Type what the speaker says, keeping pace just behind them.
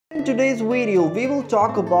In today's video, we will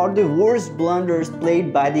talk about the worst blunders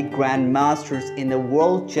played by the grandmasters in a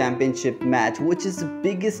world championship match, which is the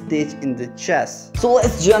biggest stage in the chess. So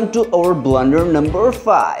let's jump to our blunder number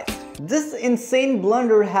 5. This insane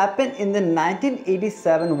blunder happened in the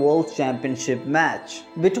 1987 World Championship match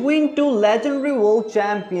between two legendary world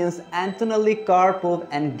champions Anatoly Karpov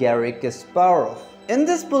and Garry Kasparov. In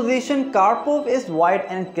this position, Karpov is white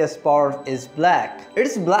and Kasparov is black.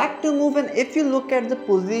 It's black to move, and if you look at the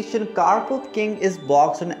position, Karpov king is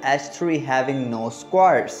boxed on h3 having no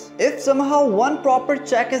squares. If somehow one proper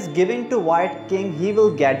check is given to white king, he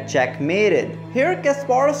will get checkmated. Here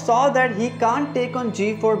Kasparov saw that he can't take on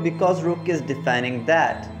g4 because rook is defending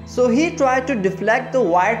that. So he tried to deflect the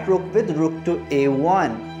white rook with rook to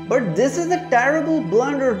a1. But this is a terrible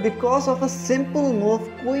blunder because of a simple move,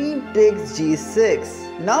 queen takes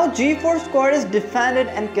g6. Now g4 square is defended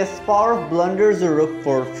and Kasparov blunders a rook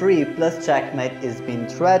for free plus checkmate is being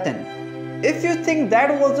threatened. If you think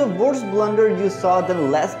that was the worst blunder you saw,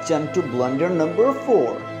 then let's jump to blunder number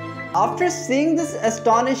 4. After seeing this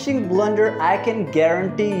astonishing blunder, I can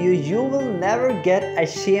guarantee you will never get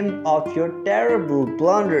ashamed of your terrible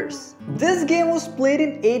blunders. This game was played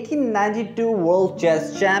in 1892 World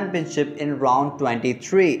Chess Championship in round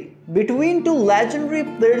 23. Between two legendary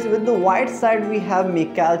players, with the white side we have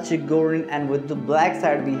Mikhail Chigorin and with the black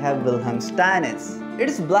side we have Wilhelm Steinitz.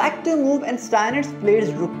 It's black to move and Steinitz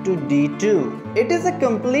plays rook to d2. It is a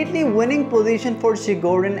completely winning position for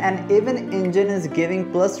Chigorin, and even engine is giving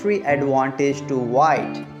 +3 advantage to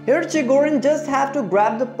white. Here Chigorin just have to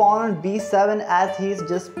grab the pawn on b7 as he is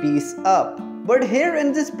just piece up. But here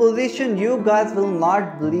in this position, you guys will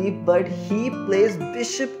not believe, but he plays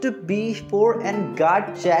bishop to b4 and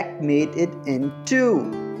got checkmated in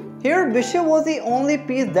 2. Here bishop was the only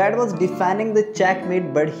piece that was defending the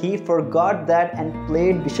checkmate, but he forgot that and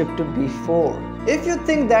played bishop to b4. If you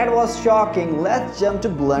think that was shocking, let's jump to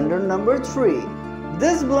blunder number 3.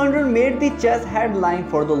 This blunder made the chess headline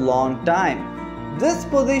for the long time. This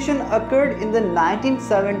position occurred in the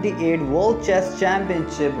 1978 World Chess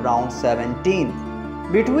Championship round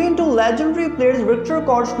 17 between two legendary players Viktor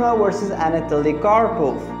Krochnoi versus Anatoly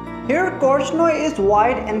Karpov. Here Krochnoi is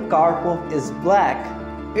white and Karpov is black.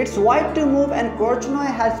 It's white to move and Krochnoi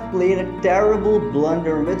has played a terrible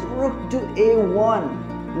blunder with rook to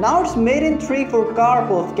a1. Now it's mate in 3 for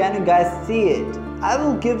Karpov. Can you guys see it? I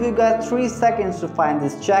will give you guys 3 seconds to find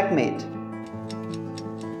this checkmate.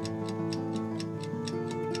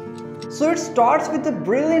 So it starts with a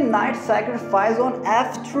brilliant knight sacrifice on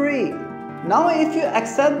f3. Now if you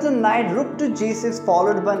accept the knight, rook to g6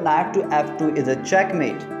 followed by knight to f2 is a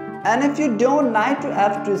checkmate. And if you don't, knight to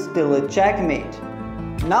f2 is still a checkmate.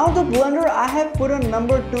 Now the blunder I have put on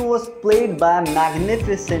number 2 was played by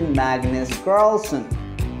magnificent Magnus Carlsen.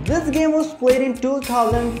 This game was played in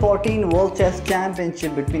 2014 World Chess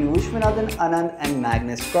Championship between Vishwanath Anand and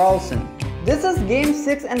Magnus Carlsen. This is game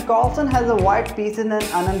 6 and Carlsen has a white pieces and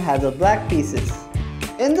Anand has a black pieces.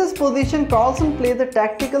 In this position, Carlsen plays a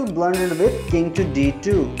tactical blunder with king to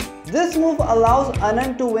d2. This move allows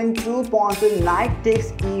Anand to win 2 pawns with knight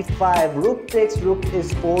takes e5, rook takes rook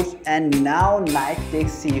is forced, and now knight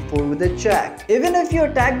takes c4 with a check. Even if you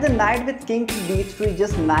attack the knight with king to d3,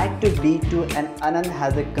 just knight to b2 and Anand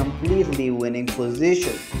has a completely winning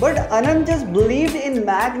position. But Anand just believed in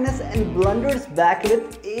Magnus and blunders back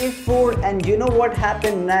with a4, and you know what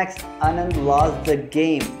happened next? Anand lost the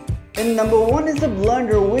game. And number 1 is the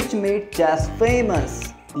blunder which made chess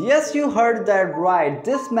famous. Yes, you heard that right.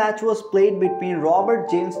 This match was played between Robert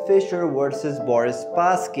James Fischer versus Boris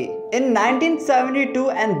Spassky in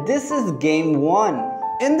 1972, and this is game 1.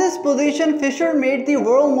 In this position, Fischer made the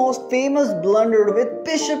world's most famous blunder with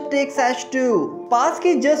bishop takes h2.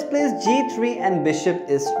 Spassky just plays g3 and bishop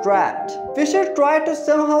is trapped. Fischer tried to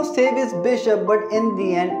somehow save his bishop, but in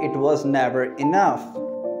the end it was never enough.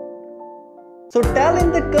 So tell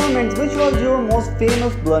in the comments which was your most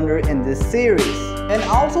famous blunder in this series. And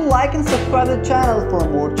also like and subscribe the channel for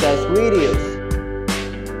more chess videos.